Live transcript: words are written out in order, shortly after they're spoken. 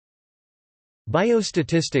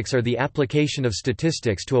Biostatistics are the application of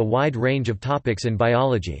statistics to a wide range of topics in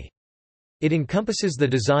biology. It encompasses the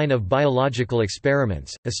design of biological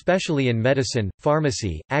experiments, especially in medicine,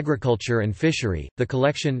 pharmacy, agriculture and fishery, the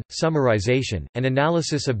collection, summarization, and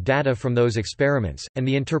analysis of data from those experiments, and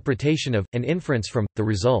the interpretation of, and inference from, the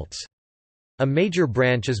results. A major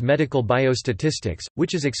branch is medical biostatistics,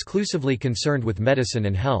 which is exclusively concerned with medicine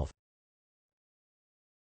and health.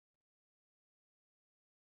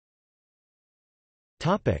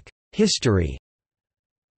 History.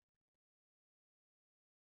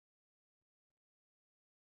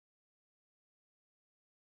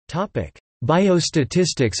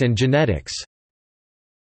 Biostatistics and genetics.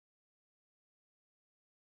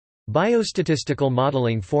 Biostatistical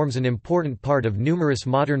modeling forms an important part of numerous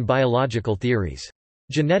modern biological theories.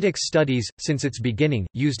 Genetics studies, since its beginning,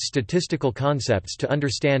 used statistical concepts to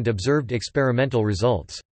understand observed experimental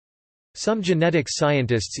results. Some genetics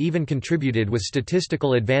scientists even contributed with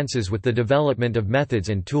statistical advances with the development of methods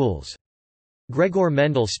and tools. Gregor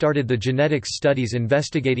Mendel started the genetics studies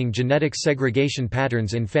investigating genetic segregation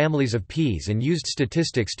patterns in families of peas and used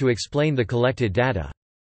statistics to explain the collected data.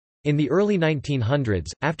 In the early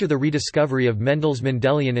 1900s, after the rediscovery of Mendel's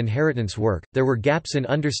Mendelian inheritance work, there were gaps in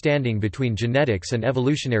understanding between genetics and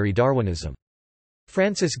evolutionary Darwinism.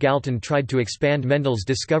 Francis Galton tried to expand Mendel's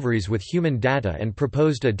discoveries with human data and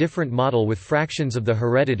proposed a different model with fractions of the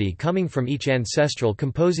heredity coming from each ancestral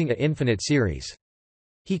composing an infinite series.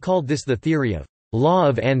 He called this the theory of law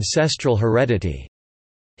of ancestral heredity.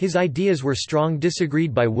 His ideas were strongly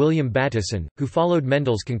disagreed by William Bateson, who followed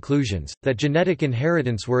Mendel's conclusions, that genetic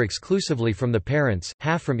inheritance were exclusively from the parents,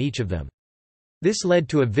 half from each of them. This led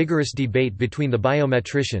to a vigorous debate between the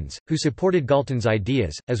biometricians, who supported Galton's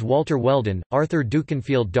ideas, as Walter Weldon, Arthur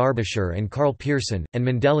Dukenfield Derbyshire and Carl Pearson, and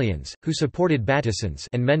Mendelians, who supported Bateson's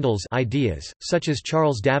and Mendel's ideas, such as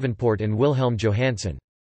Charles Davenport and Wilhelm Johannsen.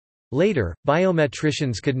 Later,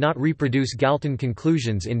 biometricians could not reproduce Galton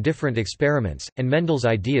conclusions in different experiments, and Mendel's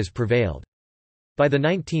ideas prevailed. By the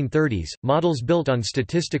 1930s, models built on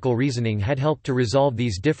statistical reasoning had helped to resolve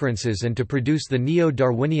these differences and to produce the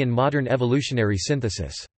neo-Darwinian modern evolutionary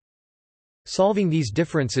synthesis. Solving these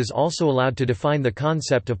differences also allowed to define the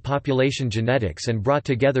concept of population genetics and brought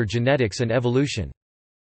together genetics and evolution.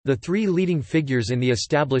 The three leading figures in the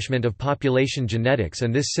establishment of population genetics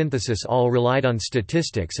and this synthesis all relied on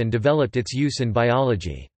statistics and developed its use in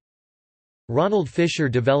biology. Ronald Fisher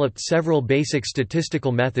developed several basic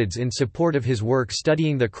statistical methods in support of his work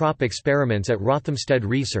studying the crop experiments at Rothamsted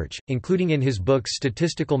Research, including in his books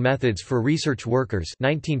Statistical Methods for Research Workers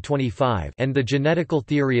 1925 and The Genetical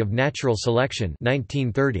Theory of Natural Selection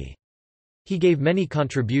 1930. He gave many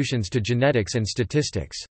contributions to genetics and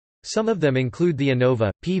statistics. Some of them include the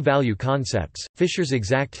ANOVA, p-value concepts, Fisher's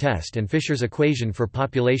exact test and Fisher's equation for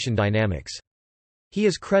population dynamics. He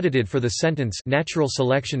is credited for the sentence natural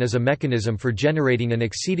selection as a mechanism for generating an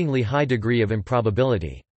exceedingly high degree of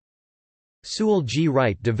improbability. Sewell G.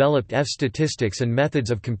 Wright developed F-statistics and methods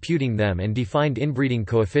of computing them and defined inbreeding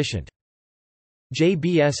coefficient. J.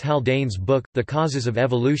 B. S. Haldane's book, The Causes of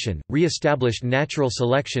Evolution, re-established natural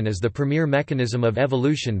selection as the premier mechanism of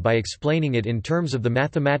evolution by explaining it in terms of the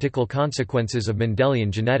mathematical consequences of Mendelian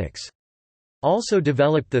genetics. Also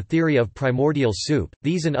developed the theory of primordial soup.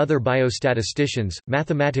 These and other biostatisticians,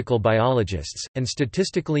 mathematical biologists, and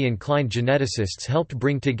statistically inclined geneticists helped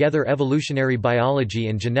bring together evolutionary biology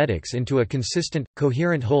and genetics into a consistent,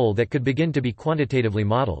 coherent whole that could begin to be quantitatively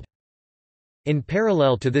modeled. In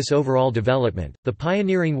parallel to this overall development, the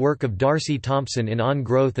pioneering work of Darcy Thompson in On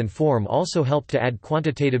Growth and Form also helped to add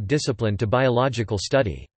quantitative discipline to biological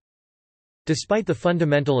study. Despite the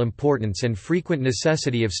fundamental importance and frequent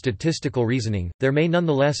necessity of statistical reasoning, there may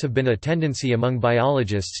nonetheless have been a tendency among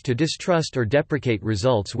biologists to distrust or deprecate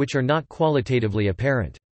results which are not qualitatively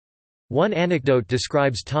apparent. One anecdote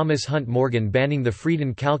describes Thomas Hunt Morgan banning the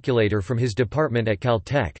Friedan calculator from his department at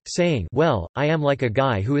Caltech, saying, "Well, I am like a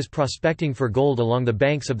guy who is prospecting for gold along the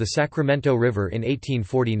banks of the Sacramento River in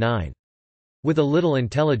 1849. With a little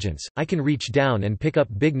intelligence, I can reach down and pick up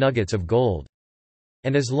big nuggets of gold.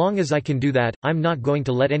 And as long as I can do that, I'm not going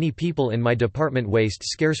to let any people in my department waste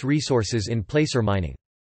scarce resources in placer mining."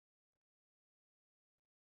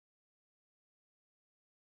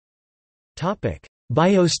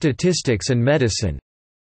 Biostatistics and medicine.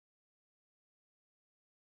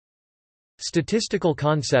 Statistical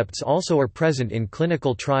concepts also are present in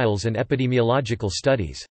clinical trials and epidemiological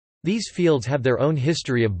studies. These fields have their own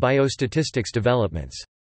history of biostatistics developments.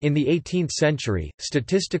 In the 18th century,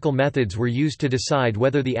 statistical methods were used to decide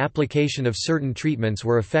whether the application of certain treatments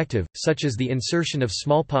were effective, such as the insertion of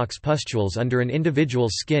smallpox pustules under an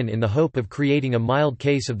individual's skin in the hope of creating a mild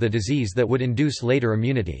case of the disease that would induce later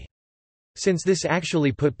immunity. Since this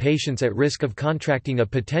actually put patients at risk of contracting a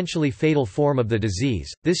potentially fatal form of the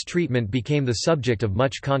disease, this treatment became the subject of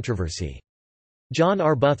much controversy. John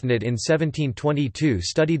Arbuthnot in 1722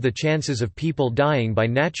 studied the chances of people dying by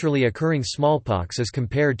naturally occurring smallpox as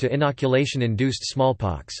compared to inoculation-induced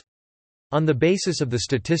smallpox. On the basis of the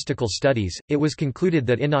statistical studies, it was concluded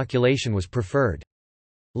that inoculation was preferred.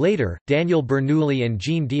 Later, Daniel Bernoulli and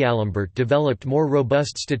Jean D'Alembert developed more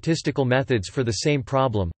robust statistical methods for the same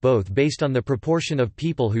problem, both based on the proportion of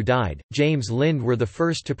people who died. James Lind were the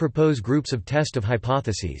first to propose groups of test of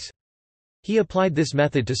hypotheses. He applied this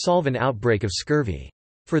method to solve an outbreak of scurvy.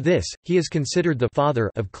 For this, he is considered the father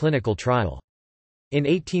of clinical trial. In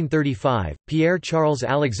 1835, Pierre Charles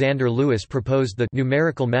Alexander Lewis proposed the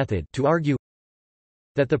numerical method to argue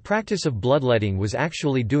that the practice of bloodletting was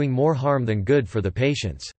actually doing more harm than good for the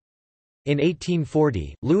patients. In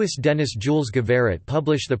 1840, Louis Denis Jules Gavaret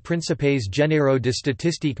published the Principes généraux de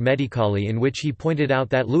statistique médicale, in which he pointed out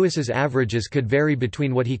that Lewis's averages could vary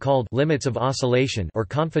between what he called limits of oscillation or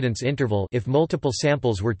confidence interval if multiple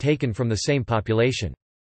samples were taken from the same population.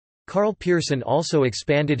 Karl Pearson also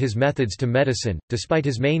expanded his methods to medicine, despite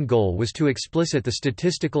his main goal was to explicit the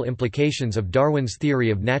statistical implications of Darwin's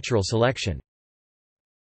theory of natural selection.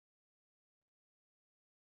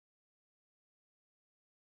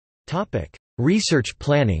 Research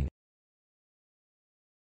planning.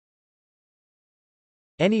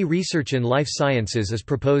 Any research in life sciences is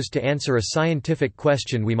proposed to answer a scientific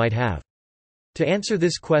question we might have. To answer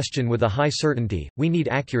this question with a high certainty, we need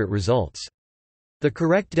accurate results. The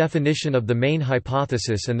correct definition of the main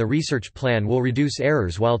hypothesis and the research plan will reduce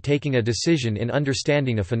errors while taking a decision in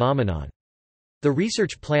understanding a phenomenon. The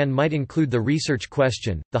research plan might include the research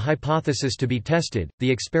question, the hypothesis to be tested, the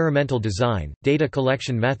experimental design, data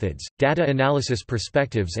collection methods, data analysis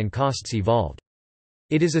perspectives and costs involved.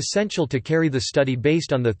 It is essential to carry the study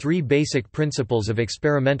based on the three basic principles of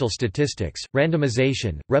experimental statistics: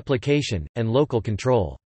 randomization, replication, and local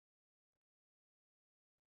control.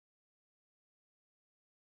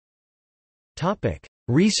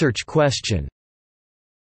 Research question.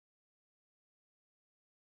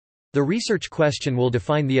 The research question will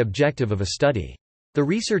define the objective of a study. The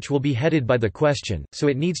research will be headed by the question, so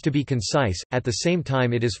it needs to be concise. At the same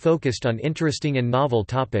time, it is focused on interesting and novel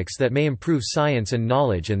topics that may improve science and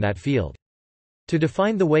knowledge in that field. To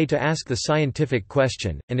define the way to ask the scientific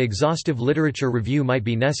question, an exhaustive literature review might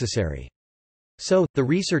be necessary. So, the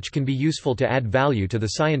research can be useful to add value to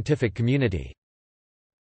the scientific community.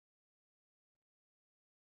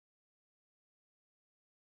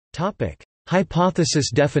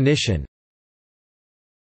 Hypothesis definition.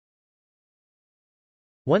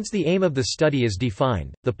 Once the aim of the study is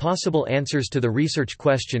defined, the possible answers to the research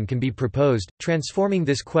question can be proposed, transforming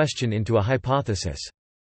this question into a hypothesis.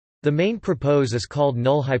 The main propose is called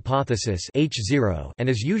null hypothesis H0 and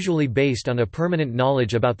is usually based on a permanent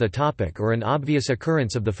knowledge about the topic or an obvious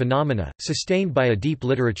occurrence of the phenomena, sustained by a deep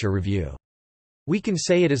literature review. We can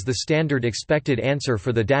say it is the standard expected answer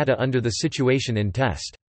for the data under the situation in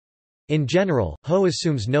test. In general, HO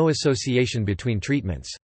assumes no association between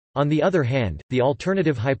treatments. On the other hand, the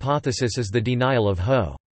alternative hypothesis is the denial of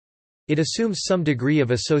HO. It assumes some degree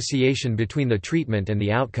of association between the treatment and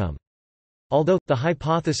the outcome. Although, the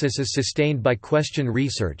hypothesis is sustained by question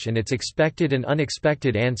research and its expected and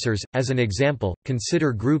unexpected answers, as an example,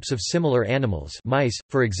 consider groups of similar animals, mice,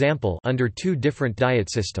 for example, under two different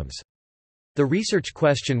diet systems. The research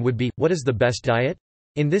question would be, what is the best diet?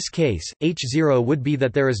 In this case, H0 would be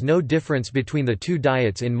that there is no difference between the two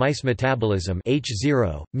diets in mice metabolism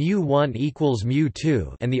H0, μ1 equals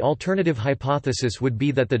μ2, and the alternative hypothesis would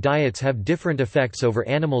be that the diets have different effects over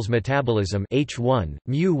animals' metabolism H1,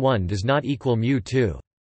 μ1 does not equal μ2.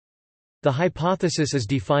 The hypothesis is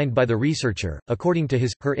defined by the researcher, according to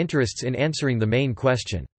his/her interests in answering the main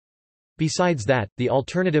question. Besides that, the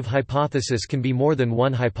alternative hypothesis can be more than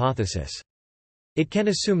one hypothesis. It can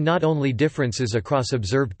assume not only differences across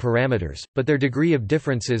observed parameters, but their degree of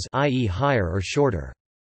differences, i.e. higher or shorter.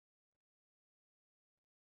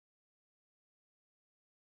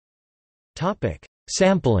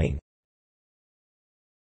 Sampling.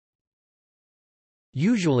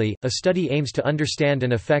 Usually, a study aims to understand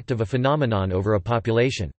an effect of a phenomenon over a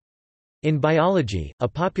population. In biology, a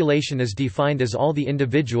population is defined as all the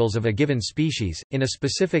individuals of a given species, in a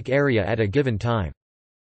specific area at a given time.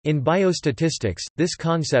 In biostatistics, this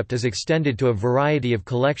concept is extended to a variety of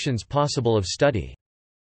collections possible of study.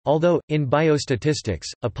 Although, in biostatistics,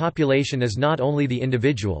 a population is not only the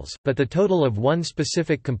individuals, but the total of one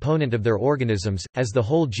specific component of their organisms, as the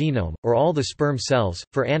whole genome, or all the sperm cells,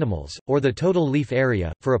 for animals, or the total leaf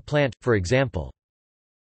area, for a plant, for example.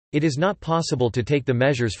 It is not possible to take the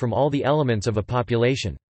measures from all the elements of a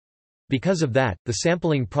population. Because of that, the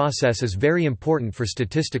sampling process is very important for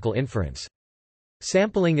statistical inference.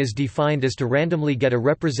 Sampling is defined as to randomly get a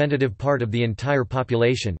representative part of the entire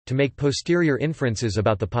population, to make posterior inferences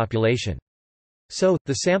about the population. So,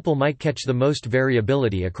 the sample might catch the most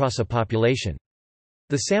variability across a population.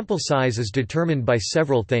 The sample size is determined by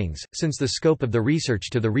several things, since the scope of the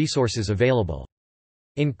research to the resources available.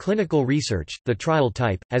 In clinical research, the trial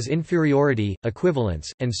type, as inferiority,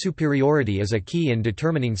 equivalence, and superiority is a key in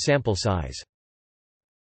determining sample size.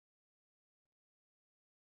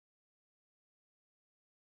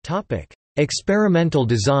 Experimental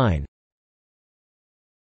design.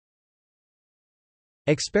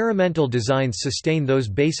 Experimental designs sustain those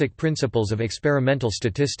basic principles of experimental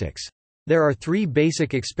statistics. There are three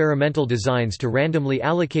basic experimental designs to randomly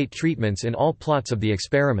allocate treatments in all plots of the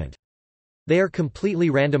experiment. They are completely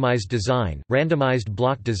randomized design, randomized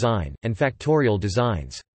block design, and factorial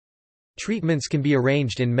designs. Treatments can be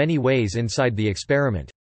arranged in many ways inside the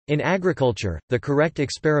experiment. In agriculture, the correct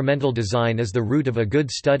experimental design is the root of a good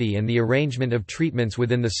study, and the arrangement of treatments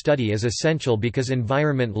within the study is essential because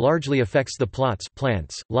environment largely affects the plots,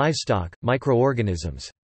 plants, livestock,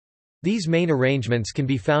 microorganisms. These main arrangements can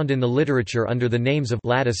be found in the literature under the names of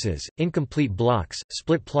lattices, incomplete blocks,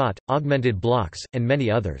 split plot, augmented blocks, and many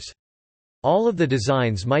others. All of the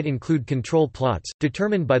designs might include control plots,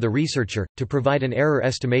 determined by the researcher, to provide an error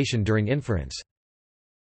estimation during inference.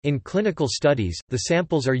 In clinical studies, the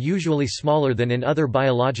samples are usually smaller than in other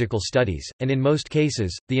biological studies, and in most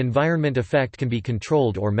cases, the environment effect can be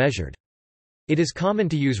controlled or measured. It is common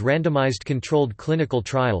to use randomized controlled clinical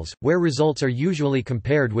trials, where results are usually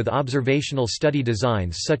compared with observational study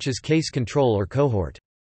designs such as case control or cohort.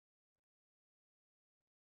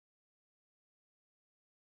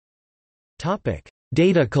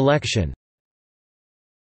 Data collection.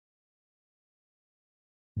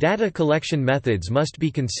 Data collection methods must be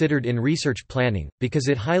considered in research planning, because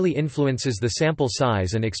it highly influences the sample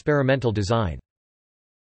size and experimental design.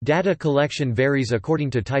 Data collection varies according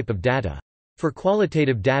to type of data. For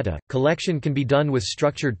qualitative data, collection can be done with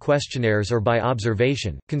structured questionnaires or by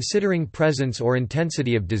observation, considering presence or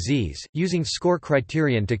intensity of disease, using score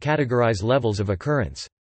criterion to categorize levels of occurrence.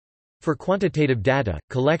 For quantitative data,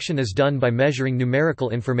 collection is done by measuring numerical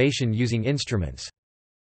information using instruments.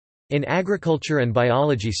 In agriculture and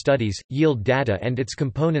biology studies, yield data and its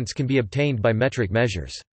components can be obtained by metric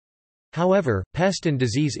measures. However, pest and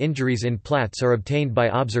disease injuries in plants are obtained by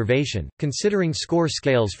observation, considering score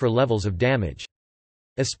scales for levels of damage.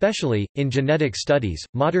 Especially, in genetic studies,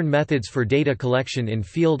 modern methods for data collection in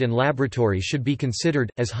field and laboratory should be considered,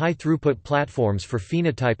 as high-throughput platforms for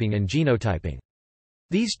phenotyping and genotyping.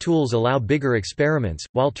 These tools allow bigger experiments,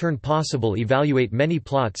 while turn possible evaluate many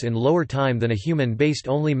plots in lower time than a human-based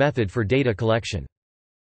only method for data collection.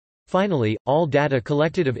 Finally, all data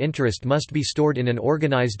collected of interest must be stored in an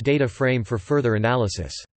organized data frame for further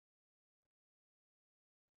analysis.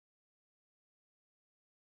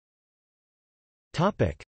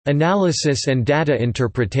 Analysis and data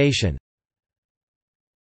interpretation.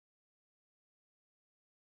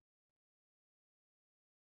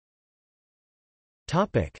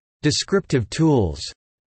 Descriptive tools.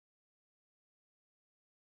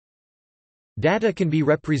 Data can be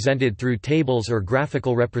represented through tables or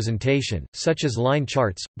graphical representation, such as line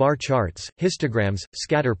charts, bar charts, histograms,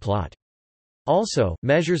 scatter plot. Also,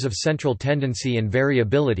 measures of central tendency and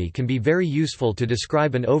variability can be very useful to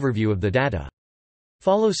describe an overview of the data.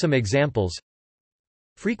 Follow some examples.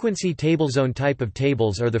 Frequency table. Zone type of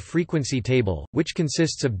tables are the frequency table, which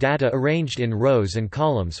consists of data arranged in rows and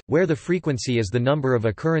columns, where the frequency is the number of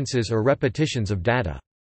occurrences or repetitions of data.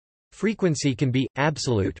 Frequency can be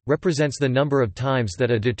absolute, represents the number of times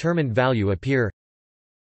that a determined value appear.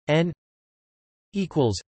 N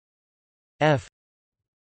equals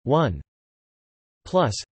f1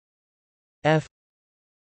 plus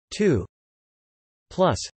f2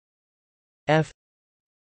 plus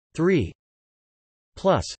f3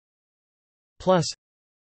 plus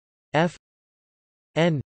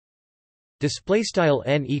f(n). Display style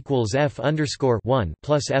n equals f_1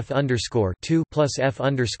 plus f_2 plus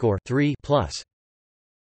f_3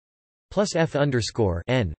 plus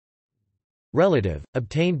f_n. Relative,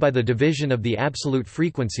 obtained by the division of the absolute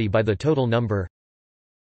frequency by the total number.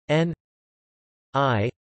 N I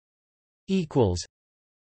equals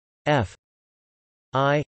f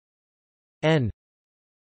I n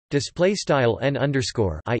Display style n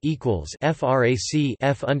underscore I equals frac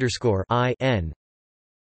f underscore I n.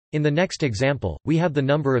 In the next example, we have the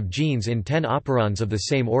number of genes in 10 operons of the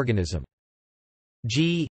same organism.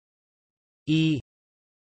 G E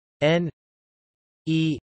N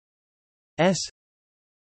E S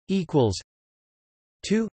equals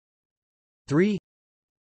 2 3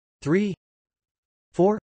 3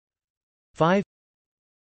 4 5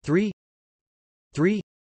 3 3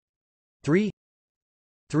 3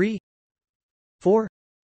 3 4.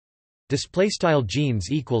 Display style genes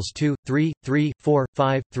equals 2 3 3 4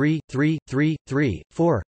 5 3 3 3 3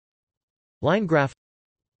 4. Line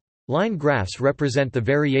graphs represent the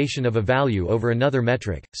variation of a value over another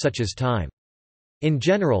metric, such as time. In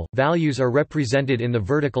general, values are represented in the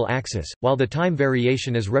vertical axis, while the time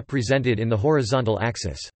variation is represented in the horizontal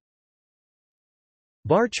axis.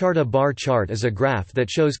 Bar chart. A bar chart is a graph that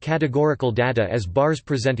shows categorical data as bars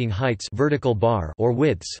presenting heights, vertical bar, or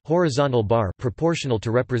widths, horizontal bar, proportional to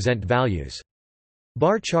represent values.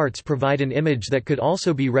 Bar charts provide an image that could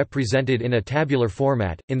also be represented in a tabular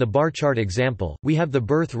format. In the bar chart example, we have the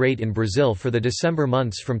birth rate in Brazil for the December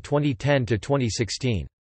months from 2010 to 2016.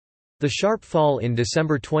 The sharp fall in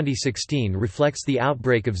December 2016 reflects the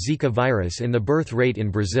outbreak of Zika virus in the birth rate in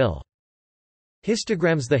Brazil.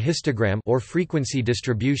 Histograms. The histogram or frequency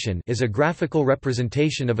distribution is a graphical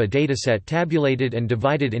representation of a dataset tabulated and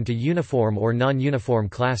divided into uniform or non-uniform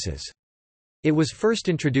classes. It was first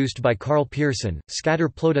introduced by Carl Pearson. Scatter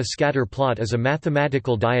plot. A scatter plot is a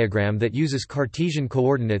mathematical diagram that uses Cartesian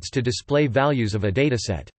coordinates to display values of a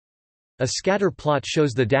dataset. A scatter plot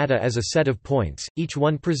shows the data as a set of points, each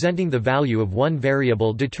one presenting the value of one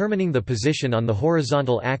variable determining the position on the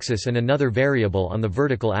horizontal axis and another variable on the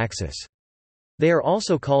vertical axis. They are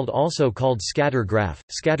also called scatter graph,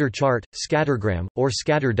 scatter chart, scattergram, or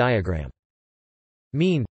scatter diagram.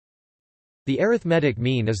 Mean. The arithmetic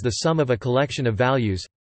mean is the sum of a collection of values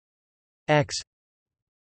x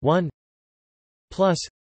 1 plus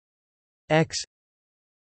x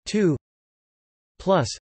 2 plus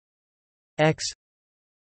x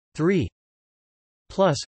 3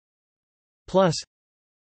 plus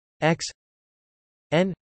x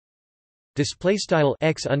n. Display style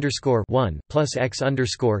x underscore 1 plus x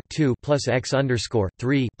underscore 2 plus x underscore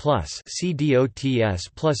 3 plus cdots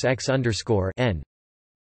plus x underscore n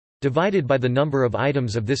divided by the number of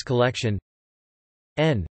items of this collection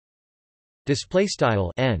n. Display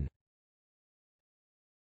style n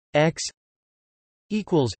x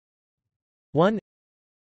equals 1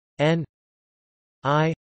 n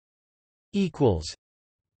I equals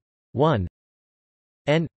 1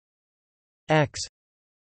 n x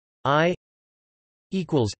I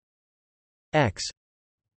equals x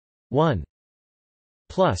 1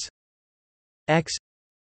 plus x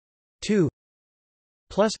 2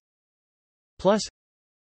 plus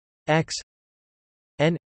x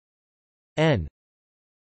n n.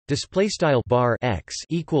 Display style bar x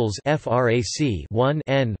equals frac 1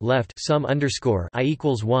 n left sum underscore I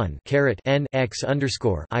equals 1 caret n x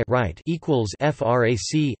underscore I right equals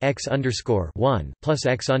frac x underscore 1 plus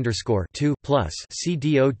x underscore 2 plus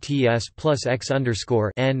cdots plus x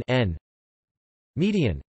underscore n n.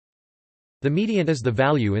 Median. The median is the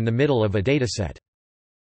value in the middle of a dataset.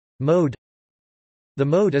 Mode. The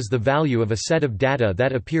mode is the value of a set of data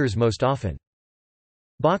that appears most often.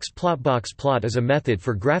 Box plot. Box plot is a method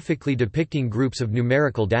for graphically depicting groups of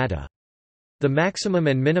numerical data. The maximum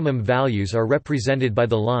and minimum values are represented by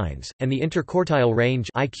the lines, and the interquartile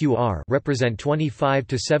range (IQR) represent 25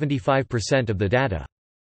 to 75% of the data.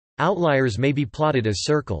 Outliers may be plotted as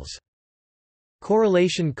circles.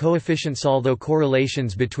 Correlation coefficients. Although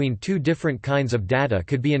correlations between two different kinds of data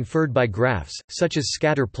could be inferred by graphs, such as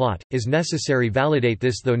scatter plot, is necessary validate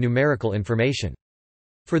this through numerical information.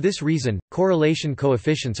 For this reason, correlation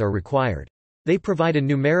coefficients are required. They provide a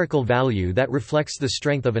numerical value that reflects the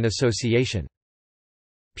strength of an association.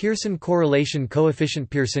 Pearson correlation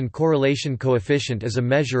coefficient. Pearson correlation coefficient is a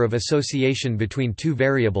measure of association between two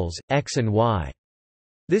variables, x and y.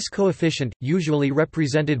 This coefficient, usually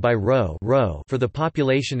represented by ρ for the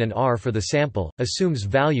population and r for the sample, assumes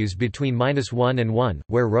values between -1 and 1,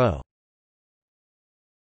 where ρ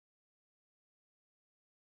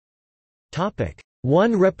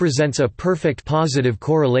 1 represents a perfect positive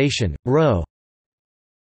correlation, ρ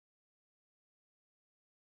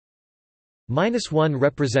 -1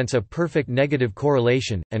 represents a perfect negative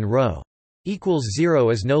correlation, and ρ = 0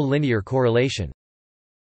 is no linear correlation.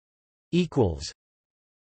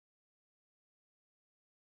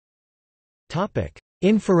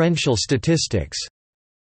 Inferential statistics.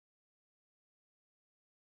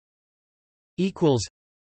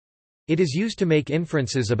 It is used to make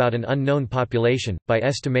inferences about an unknown population, by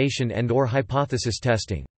estimation and/or hypothesis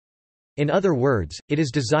testing. In other words, it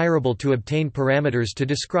is desirable to obtain parameters to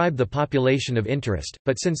describe the population of interest,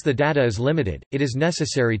 but since the data is limited, it is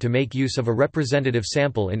necessary to make use of a representative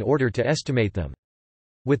sample in order to estimate them.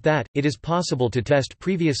 With that, it is possible to test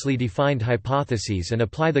previously defined hypotheses and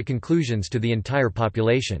apply the conclusions to the entire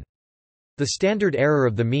population. The standard error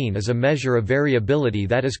of the mean is a measure of variability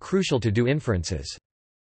that is crucial to do inferences.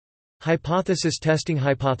 Hypothesis testing.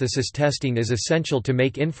 Hypothesis testing is essential to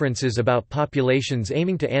make inferences about populations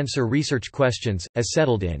aiming to answer research questions, as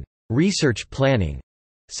settled in Research Planning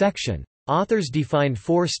section. Authors defined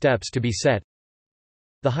 4 steps to be set.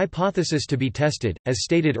 The hypothesis to be tested. As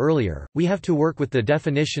stated earlier, we have to work with the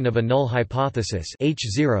definition of a null hypothesis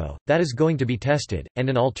H0, that is going to be tested, and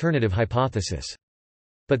an alternative hypothesis.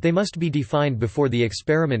 But they must be defined before the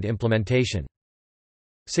experiment implementation.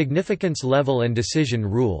 Significance level and decision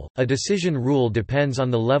rule. A decision rule depends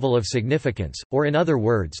on the level of significance, or in other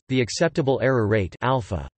words, the acceptable error rate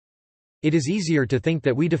alpha. It is easier to think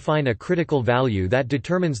that we define a critical value that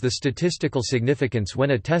determines the statistical significance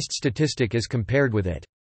when a test statistic is compared with it.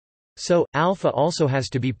 So, alpha also has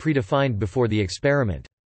to be predefined before the experiment.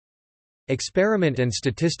 Experiment and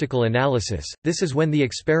statistical analysis. This is when the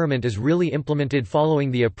experiment is really implemented following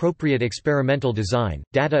the appropriate experimental design,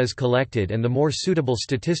 data is collected and the more suitable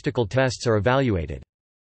statistical tests are evaluated.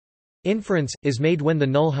 Inference is made when the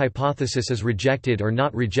null hypothesis is rejected or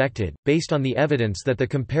not rejected, based on the evidence that the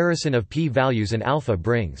comparison of p-values and alpha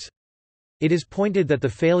brings. It is pointed that the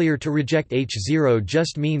failure to reject H0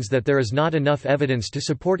 just means that there is not enough evidence to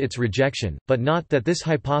support its rejection, but not that this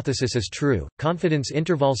hypothesis is true. Confidence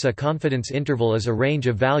intervals. A confidence interval is a range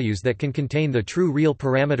of values that can contain the true real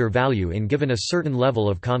parameter value in given a certain level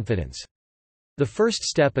of confidence. The first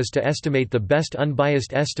step is to estimate the best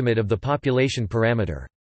unbiased estimate of the population parameter.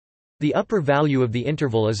 The upper value of the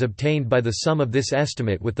interval is obtained by the sum of this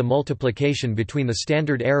estimate with the multiplication between the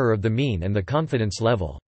standard error of the mean and the confidence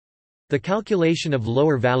level. The calculation of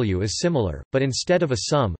lower value is similar, but instead of a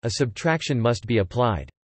sum, a subtraction must be applied.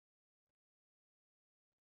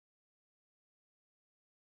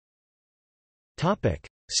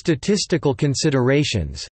 Statistical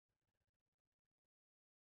considerations.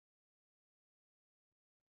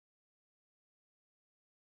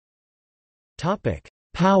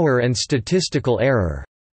 Power and statistical error.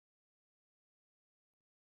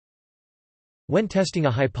 When testing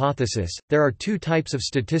a hypothesis, there are 2 types of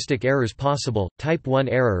statistic errors possible, type 1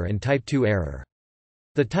 error and type 2 error.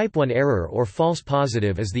 The type 1 error or false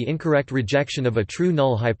positive is the incorrect rejection of a true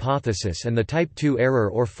null hypothesis, and the type 2 error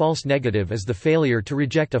or false negative is the failure to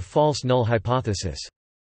reject a false null hypothesis.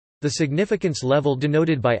 The significance level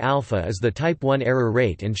denoted by alpha is the type 1 error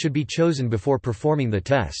rate and should be chosen before performing the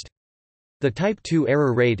test. The type 2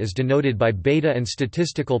 error rate is denoted by beta and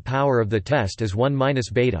statistical power of the test is 1 minus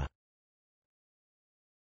beta.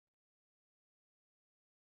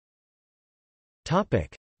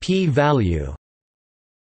 P-value.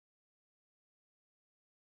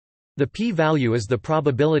 The p-value is the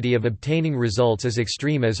probability of obtaining results as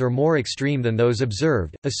extreme as or more extreme than those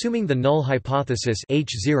observed, assuming the null hypothesis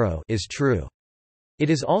H0 is true. It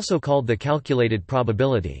is also called the calculated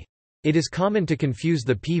probability. It is common to confuse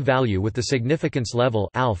the p-value with the significance level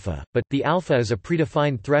alpha, but the alpha is a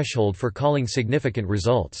predefined threshold for calling significant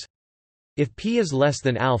results. If p is less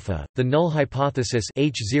than alpha, the null hypothesis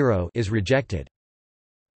H0 is rejected.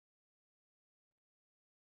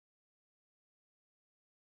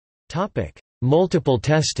 Multiple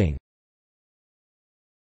testing.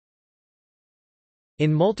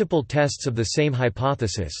 In multiple tests of the same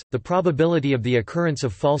hypothesis, the probability of the occurrence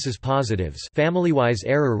of false positives, family-wise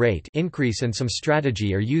error rate increase, and some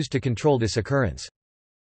strategy are used to control this occurrence.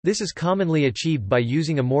 This is commonly achieved by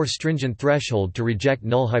using a more stringent threshold to reject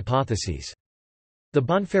null hypotheses. The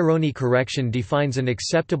Bonferroni correction defines an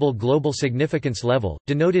acceptable global significance level,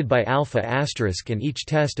 denoted by alpha asterisk, and each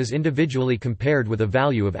test is individually compared with a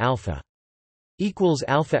value of alpha equals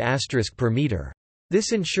alpha asterisk per meter.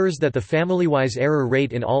 This ensures that the family-wise error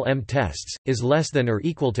rate in all m tests is less than or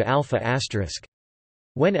equal to alpha asterisk.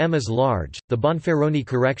 When m is large, the Bonferroni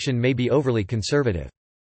correction may be overly conservative.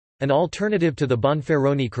 An alternative to the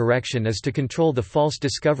Bonferroni correction is to control the false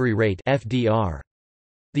discovery rate (FDR).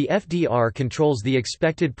 The FDR controls the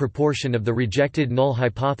expected proportion of the rejected null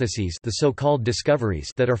hypotheses, the so-called discoveries,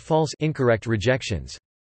 that are false incorrect rejections.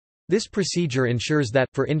 This procedure ensures that,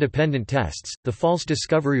 for independent tests, the false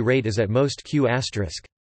discovery rate is at most Q*.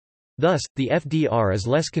 Thus, the FDR is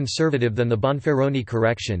less conservative than the Bonferroni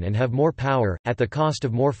correction and have more power, at the cost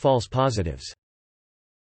of more false positives.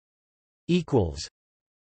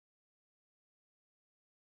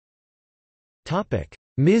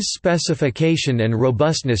 Mis-specification and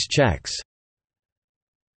robustness checks.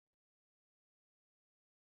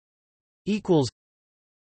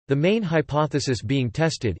 The main hypothesis being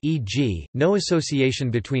tested, e.g., no association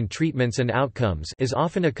between treatments and outcomes, is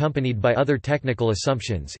often accompanied by other technical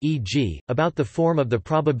assumptions, e.g., about the form of the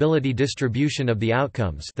probability distribution of the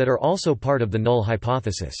outcomes, that are also part of the null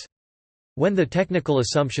hypothesis. When the technical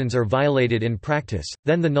assumptions are violated in practice,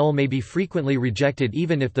 then the null may be frequently rejected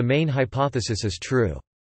even if the main hypothesis is true.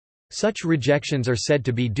 Such rejections are said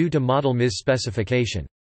to be due to model mis-specification.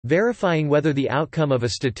 Verifying whether the outcome of a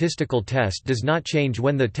statistical test does not change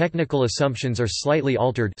when the technical assumptions are slightly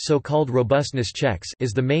altered, so-called robustness checks,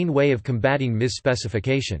 is the main way of combating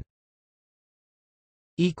mis-specification.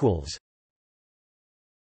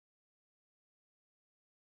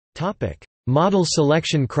 Topic: Model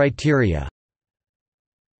selection criteria.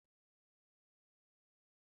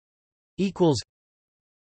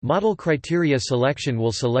 Model criteria selection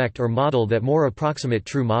will select or model that more approximate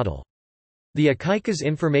true model. The Akaika's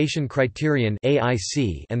Information Criterion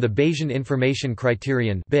 (AIC) and the Bayesian Information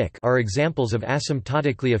Criterion (BIC) are examples of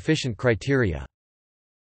asymptotically efficient criteria.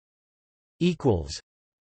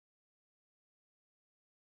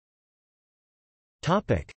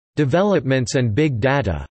 Topic: Developments and big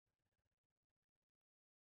data.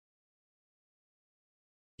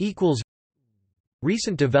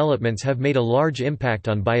 Recent developments have made a large impact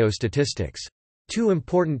on biostatistics. Two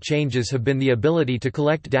important changes have been the ability to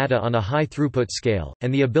collect data on a high-throughput scale,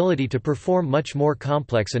 and the ability to perform much more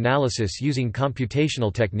complex analysis using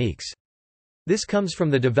computational techniques. This comes from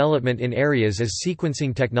the development in areas as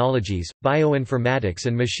sequencing technologies, bioinformatics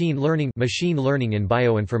and machine learning in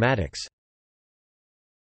bioinformatics.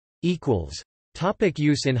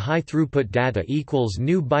 Use in high-throughput data equals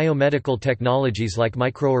new biomedical technologies like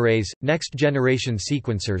microarrays, next-generation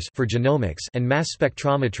sequencers for genomics and mass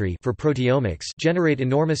spectrometry for proteomics generate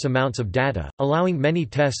enormous amounts of data, allowing many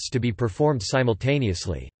tests to be performed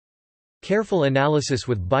simultaneously. Careful analysis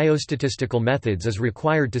with biostatistical methods is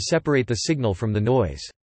required to separate the signal from the noise.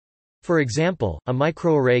 For example, a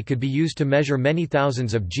microarray could be used to measure many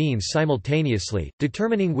thousands of genes simultaneously,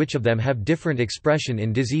 determining which of them have different expression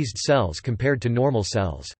in diseased cells compared to normal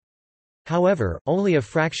cells. However, only a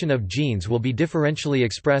fraction of genes will be differentially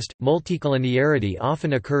expressed. Multicollinearity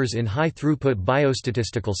often occurs in high-throughput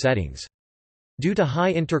biostatistical settings. Due to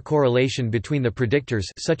high intercorrelation between the predictors,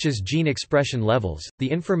 such as gene expression levels, the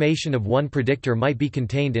information of one predictor might be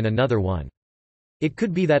contained in another one. It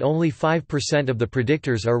could be that only 5% of the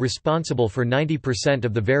predictors are responsible for 90%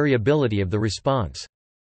 of the variability of the response.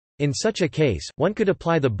 In such a case, one could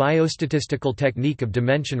apply the biostatistical technique of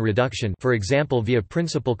dimension reduction, for example via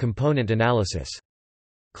principal component analysis.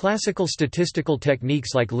 Classical statistical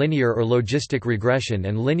techniques like linear or logistic regression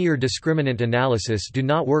and linear discriminant analysis do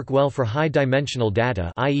not work well for high-dimensional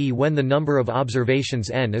data, i.e. when the number of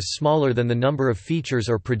observations n is smaller than the number of features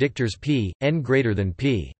or predictors p, n greater than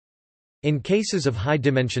p. In cases of high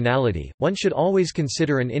dimensionality, one should always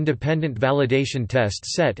consider an independent validation test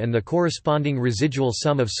set and the corresponding residual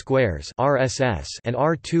sum of squares (RSS) and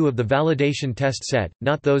R2 of the validation test set,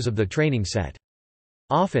 not those of the training set.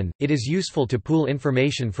 Often, it is useful to pool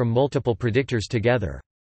information from multiple predictors together.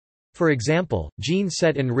 For example, gene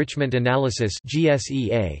set enrichment analysis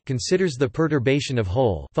 (GSEA) considers the perturbation of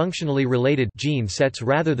whole, functionally related gene sets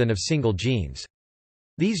rather than of single genes.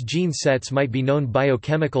 These gene sets might be known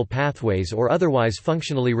biochemical pathways or otherwise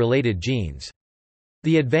functionally related genes.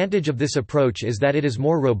 The advantage of this approach is that it is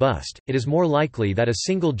more robust. It is more likely that a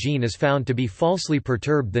single gene is found to be falsely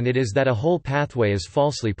perturbed than it is that a whole pathway is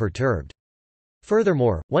falsely perturbed.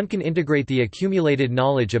 Furthermore, one can integrate the accumulated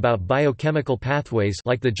knowledge about biochemical pathways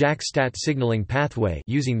like the JAK-STAT signaling pathway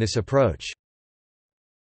using this approach.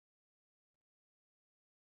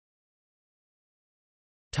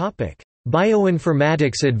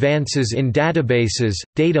 Bioinformatics advances in databases,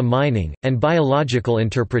 data mining, and biological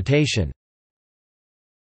interpretation.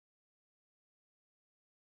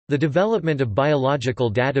 The development of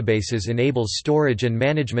biological databases enables storage and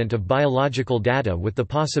management of biological data with the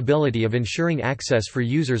possibility of ensuring access for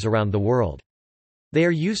users around the world. They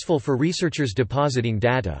are useful for researchers depositing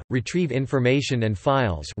data, retrieve information and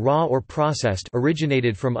files raw or processed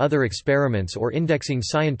originated from other experiments or indexing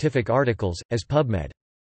scientific articles, as PubMed.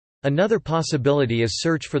 Another possibility is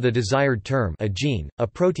search for the desired term, a gene, a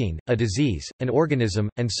protein, a disease, an organism,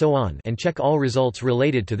 and so on, and check all results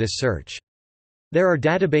related to this search. There are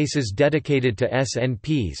databases dedicated to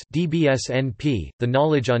SNPs, DBSNP, the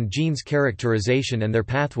knowledge on genes characterization and their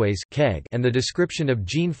pathways, KEG, and the description of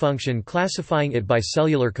gene function classifying it by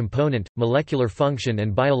cellular component, molecular function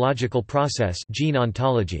and biological process, gene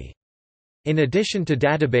ontology. In addition to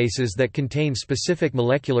databases that contain specific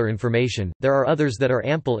molecular information, there are others that are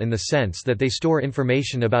ample in the sense that they store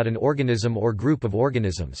information about an organism or group of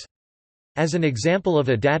organisms. As an example of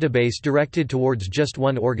a database directed towards just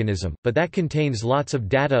one organism, but that contains lots of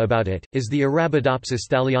data about it, is the Arabidopsis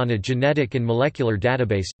thaliana genetic and molecular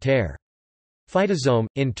database, TARE. Phytosome,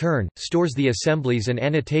 in turn, stores the assemblies and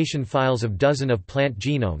annotation files of dozens of plant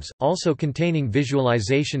genomes, also containing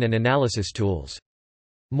visualization and analysis tools.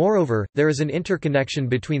 Moreover, there is an interconnection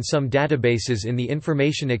between some databases in the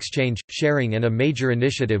information exchange, sharing, and a major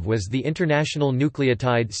initiative was the International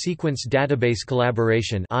Nucleotide Sequence Database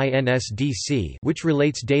Collaboration (INSDC), which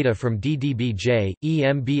relates data from DDBJ,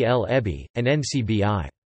 EMBL-EBI, and NCBI.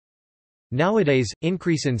 Nowadays,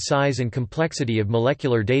 increase in size and complexity of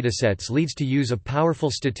molecular datasets leads to use of powerful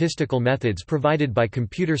statistical methods provided by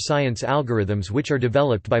computer science algorithms which are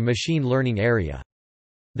developed by machine learning area.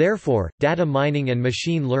 Therefore, data mining and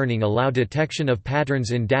machine learning allow detection of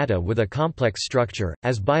patterns in data with a complex structure,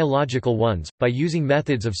 as biological ones, by using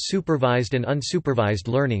methods of supervised and unsupervised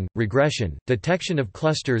learning, regression, detection of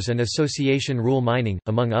clusters and association rule mining,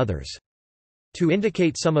 among others. To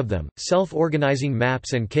indicate some of them, self-organizing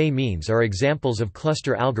maps and k-means are examples of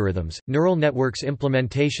cluster algorithms, neural networks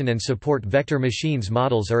implementation and support vector machines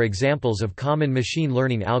models are examples of common machine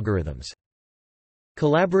learning algorithms.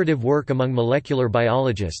 Collaborative work among molecular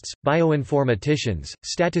biologists, bioinformaticians,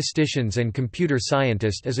 statisticians and computer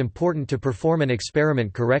scientists is important to perform an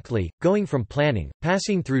experiment correctly, going from planning,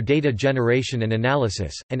 passing through data generation and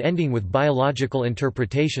analysis, and ending with biological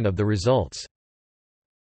interpretation of the results.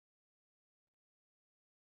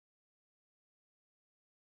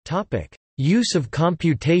 Use of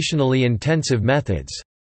computationally intensive methods.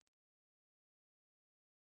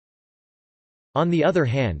 On the other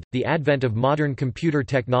hand, the advent of modern computer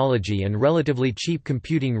technology and relatively cheap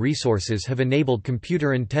computing resources have enabled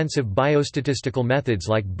computer-intensive biostatistical methods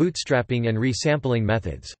like bootstrapping and resampling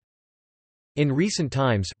methods. In recent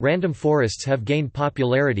times, random forests have gained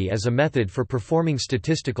popularity as a method for performing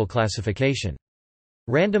statistical classification.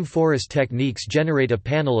 Random forest techniques generate a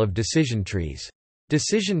panel of decision trees.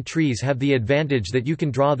 Decision trees have the advantage that you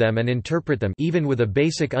can draw them and interpret them even with a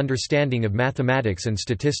basic understanding of mathematics and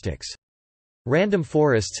statistics. Random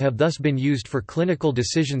forests have thus been used for clinical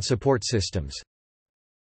decision support systems.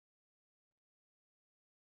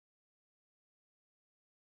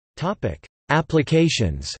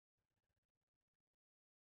 Applications.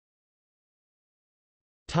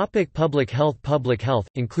 Public health,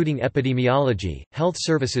 including epidemiology, health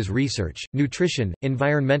services research, nutrition,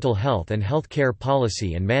 environmental health and health care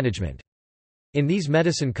policy and management. In these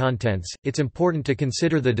medicine contents, it's important to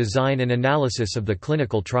consider the design and analysis of the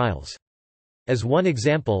clinical trials. As one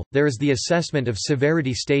example, there is the assessment of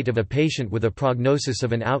severity state of a patient with a prognosis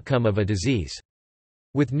of an outcome of a disease.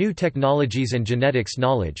 With new technologies and genetics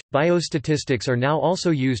knowledge, biostatistics are now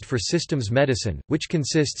also used for systems medicine, which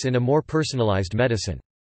consists in a more personalized medicine.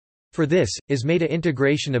 For this, is made a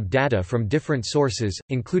integration of data from different sources,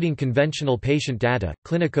 including conventional patient data,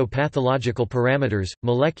 clinico-pathological parameters,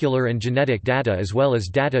 molecular and genetic data as well as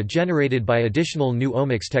data generated by additional new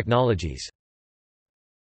omics technologies.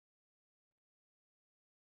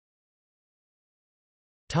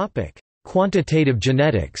 Quantitative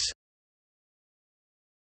genetics.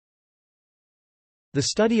 The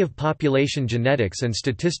study of population genetics and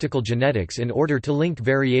statistical genetics in order to link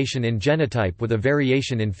variation in genotype with a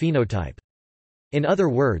variation in phenotype. In other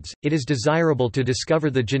words, it is desirable to discover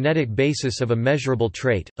the genetic basis of a measurable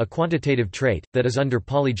trait, a quantitative trait, that is under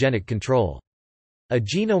polygenic control. A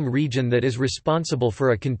genome region that is responsible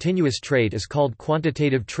for a continuous trait is called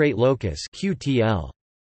quantitative trait locus (QTL).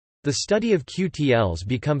 The study of QTLs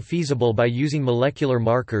become feasible by using molecular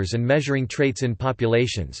markers and measuring traits in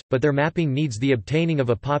populations, but their mapping needs the obtaining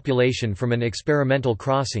of a population from an experimental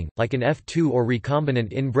crossing, like an F2 or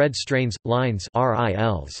recombinant inbred strains, lines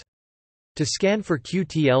RILs. To scan for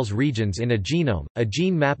QTLs regions in a genome, a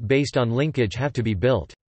gene map based on linkage have to be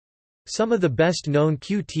built. Some of the best-known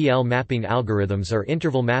QTL mapping algorithms are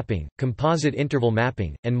interval mapping, composite interval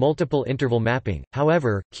mapping, and multiple interval mapping.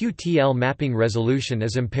 However, QTL mapping resolution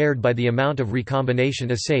is impaired by the amount of recombination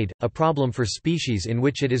assayed, a problem for species in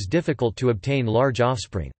which it is difficult to obtain large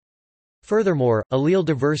offspring. Furthermore, allele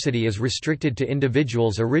diversity is restricted to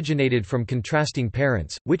individuals originated from contrasting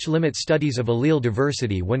parents, which limits studies of allele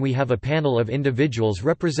diversity when we have a panel of individuals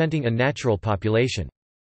representing a natural population.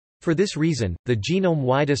 For this reason, the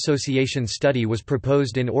genome-wide association study was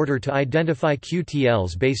proposed in order to identify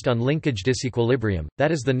QTLs based on linkage disequilibrium,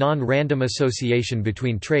 that is the non-random association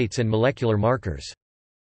between traits and molecular markers.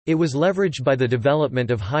 It was leveraged by the development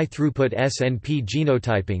of high-throughput SNP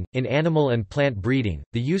genotyping, in animal and plant breeding.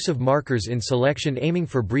 The use of markers in selection aiming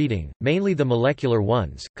for breeding, mainly the molecular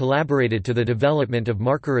ones, collaborated to the development of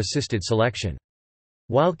marker-assisted selection.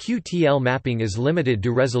 While QTL mapping is limited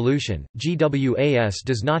to resolution, GWAS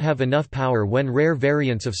does not have enough power when rare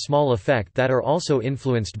variants of small effect that are also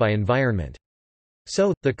influenced by environment.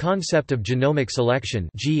 So, the concept of genomic selection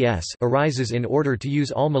 (GS) arises in order to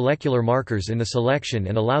use all molecular markers in the selection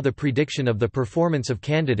and allow the prediction of the performance of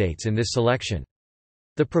candidates in this selection.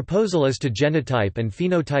 The proposal is to genotype and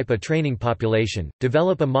phenotype a training population,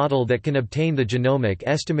 develop a model that can obtain the genomic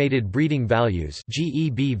estimated breeding values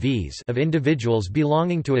 (GEBVs) of individuals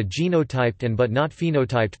belonging to a genotyped and but not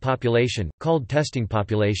phenotyped population, called testing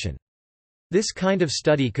population. This kind of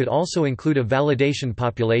study could also include a validation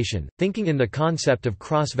population, thinking in the concept of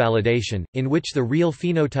cross-validation, in which the real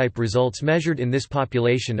phenotype results measured in this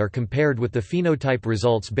population are compared with the phenotype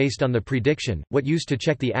results based on the prediction, what used to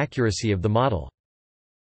check the accuracy of the model.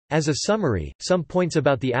 As a summary, some points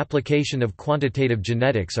about the application of quantitative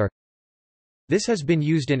genetics are: this has been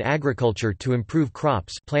used in agriculture to improve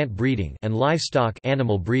crops, plant breeding, and livestock,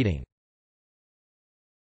 animal breeding.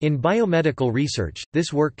 In biomedical research,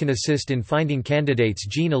 this work can assist in finding candidates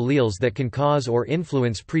gene alleles that can cause or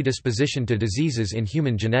influence predisposition to diseases in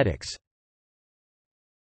human genetics.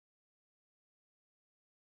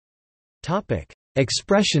 Topic: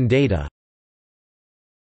 Expression data.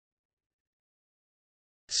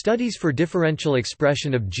 Studies for differential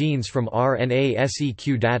expression of genes from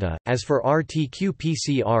RNA-seq data, as for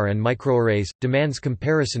RT-qPCR and microarrays, demands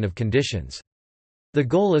comparison of conditions. The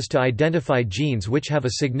goal is to identify genes which have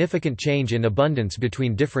a significant change in abundance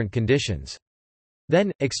between different conditions.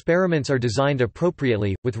 Then, experiments are designed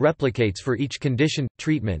appropriately, with replicates for each condition,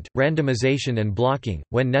 treatment, randomization and blocking,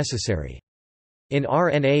 when necessary. In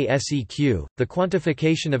RNA-seq, the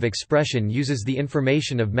quantification of expression uses the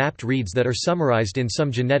information of mapped reads that are summarized in some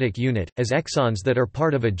genetic unit, as exons that are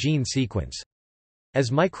part of a gene sequence. As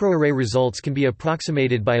microarray results can be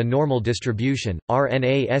approximated by a normal distribution,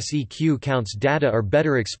 RNA-seq counts data are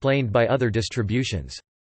better explained by other distributions.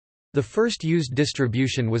 The first used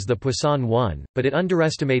distribution was the Poisson one, but it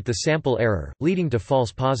underestimated the sample error, leading to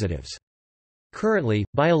false positives. Currently,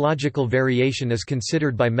 biological variation is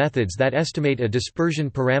considered by methods that estimate a dispersion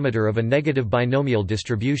parameter of a negative binomial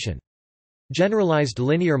distribution. Generalized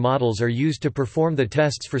linear models are used to perform the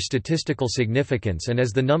tests for statistical significance, and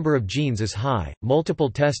as the number of genes is high, multiple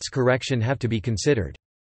tests correction have to be considered.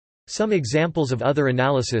 Some examples of other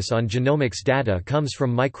analysis on genomics data comes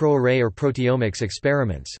from microarray or proteomics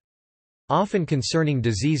experiments, often concerning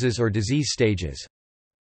diseases or disease stages.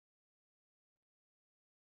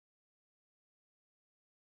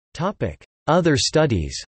 Other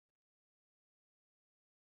studies.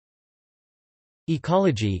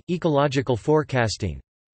 Ecology, ecological forecasting,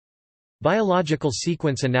 biological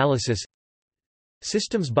sequence analysis,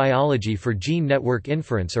 systems biology for gene network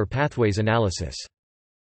inference or pathways analysis,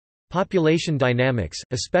 population dynamics,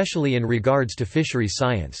 especially in regards to fisheries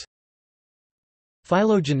science,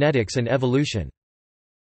 phylogenetics and evolution.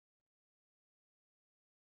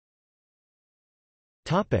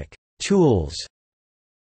 Tools.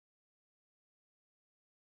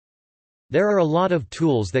 There are a lot of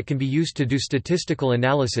tools that can be used to do statistical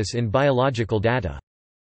analysis in biological data.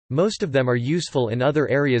 Most of them are useful in other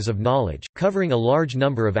areas of knowledge, covering a large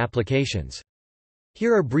number of applications.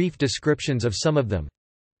 Here are brief descriptions of some of them.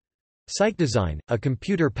 CycDesign, a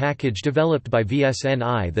computer package developed by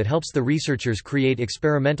VSNI that helps the researchers create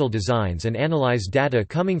experimental designs and analyze data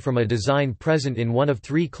coming from a design present in one of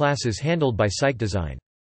 3 classes handled by CycDesign.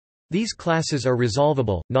 These classes are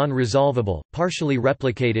resolvable, non-resolvable, partially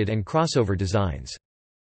replicated and crossover designs.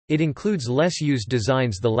 It includes less used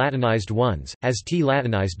designs, the Latinized ones, as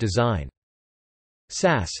T-Latinized design.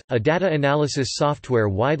 SAS, a data analysis software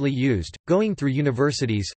widely used, going through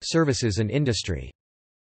universities, services and industry.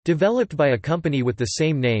 Developed by a company with the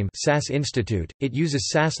same name, SAS Institute, it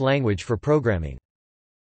uses SAS language for programming.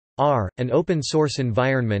 R, an open-source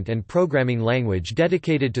environment and programming language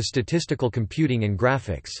dedicated to statistical computing and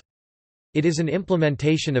graphics. It is an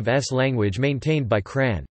implementation of S language maintained by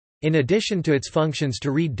CRAN. In addition to its functions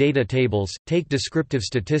to read data tables, take descriptive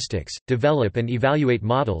statistics, develop and evaluate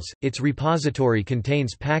models, its repository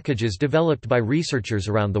contains packages developed by researchers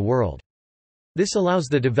around the world. This allows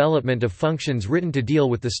the development of functions written to deal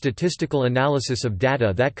with the statistical analysis of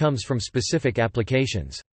data that comes from specific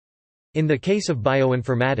applications. In the case of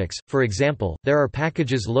bioinformatics, for example, there are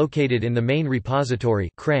packages located in the main repository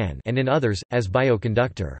CRAN and in others, as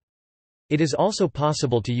Bioconductor. It is also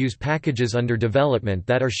possible to use packages under development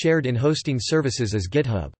that are shared in hosting services as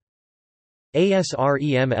GitHub.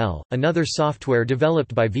 ASREML, another software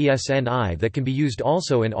developed by VSNI that can be used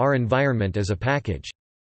also in R environment as a package.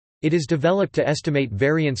 It is developed to estimate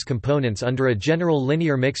variance components under a general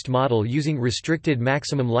linear mixed model using restricted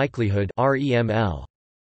maximum likelihood (REML).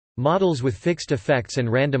 Models with fixed effects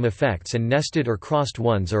and random effects and nested or crossed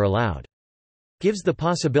ones are allowed. Gives the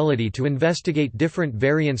possibility to investigate different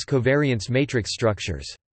variance-covariance matrix structures.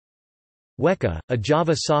 Weka, a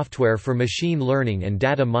Java software for machine learning and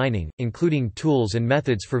data mining, including tools and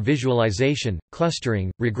methods for visualization,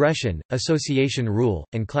 clustering, regression, association rule,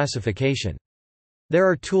 and classification. There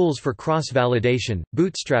are tools for cross-validation,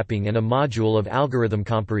 bootstrapping and a module of algorithm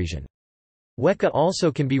comparison. Weka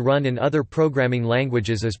also can be run in other programming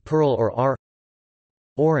languages as Perl or R.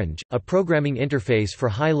 Orange, a programming interface for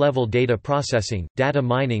high-level data processing, data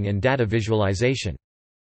mining and data visualization.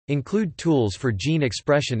 Include tools for gene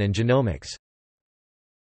expression and genomics.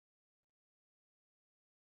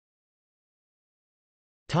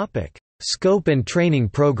 Scope and training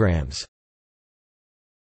programs.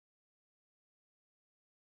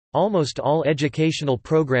 Almost all educational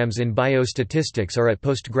programs in biostatistics are at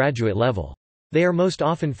postgraduate level. They are most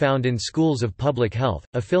often found in schools of public health,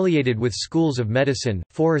 affiliated with schools of medicine,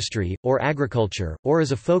 forestry, or agriculture, or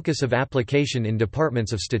as a focus of application in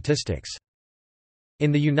departments of statistics.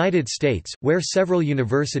 In the United States, where several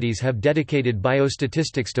universities have dedicated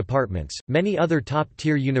biostatistics departments, many other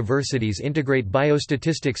top-tier universities integrate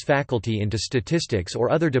biostatistics faculty into statistics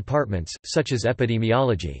or other departments, such as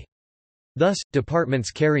epidemiology. Thus, departments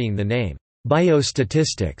carrying the name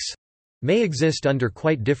biostatistics may exist under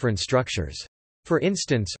quite different structures. For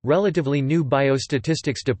instance, relatively new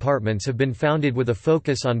biostatistics departments have been founded with a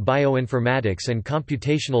focus on bioinformatics and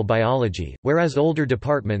computational biology, whereas older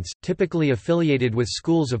departments, typically affiliated with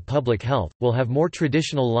schools of public health, will have more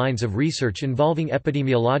traditional lines of research involving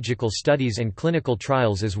epidemiological studies and clinical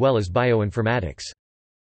trials as well as bioinformatics.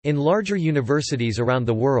 In larger universities around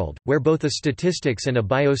the world, where both a statistics and a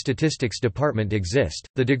biostatistics department exist,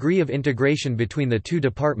 the degree of integration between the two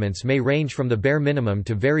departments may range from the bare minimum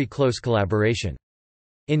to very close collaboration.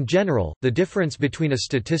 In general, the difference between a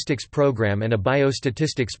statistics program and a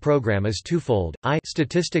biostatistics program is twofold.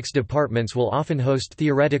 Statistics departments will often host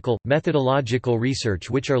theoretical, methodological research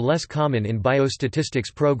which are less common in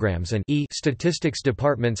biostatistics programs, and statistics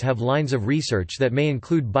departments have lines of research that may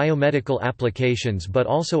include biomedical applications but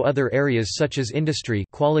also other areas such as industry,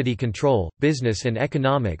 quality control, business and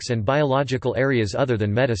economics, and biological areas other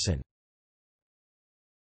than medicine.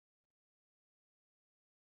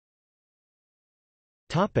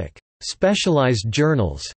 Specialized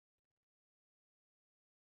journals.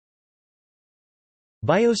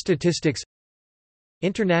 Biostatistics,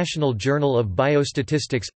 International Journal of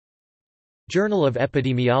Biostatistics, Journal of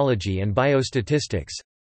Epidemiology and Biostatistics,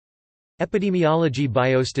 Epidemiology,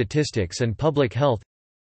 Biostatistics and Public Health,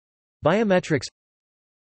 Biometrics,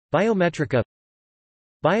 Biometrica,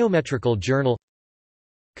 Biometrical Journal,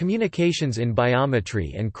 Communications in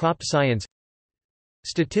Biometry and Crop Science,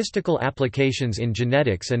 Statistical Applications in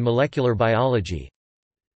Genetics and Molecular Biology,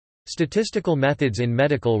 Statistical Methods in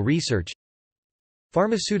Medical Research,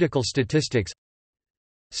 Pharmaceutical Statistics,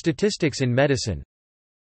 Statistics in Medicine,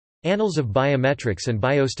 Annals of Biometrics and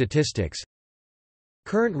Biostatistics,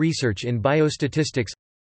 Current Research in Biostatistics,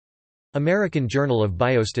 American Journal of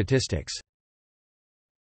Biostatistics.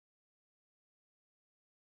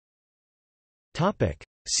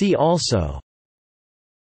 See also: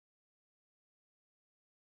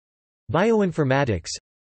 Bioinformatics,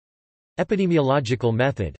 Epidemiological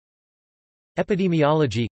method,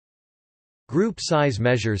 Epidemiology, Group size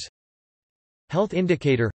measures, Health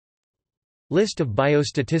indicator, List of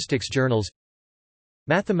biostatistics journals,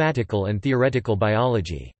 Mathematical and theoretical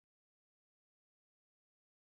biology.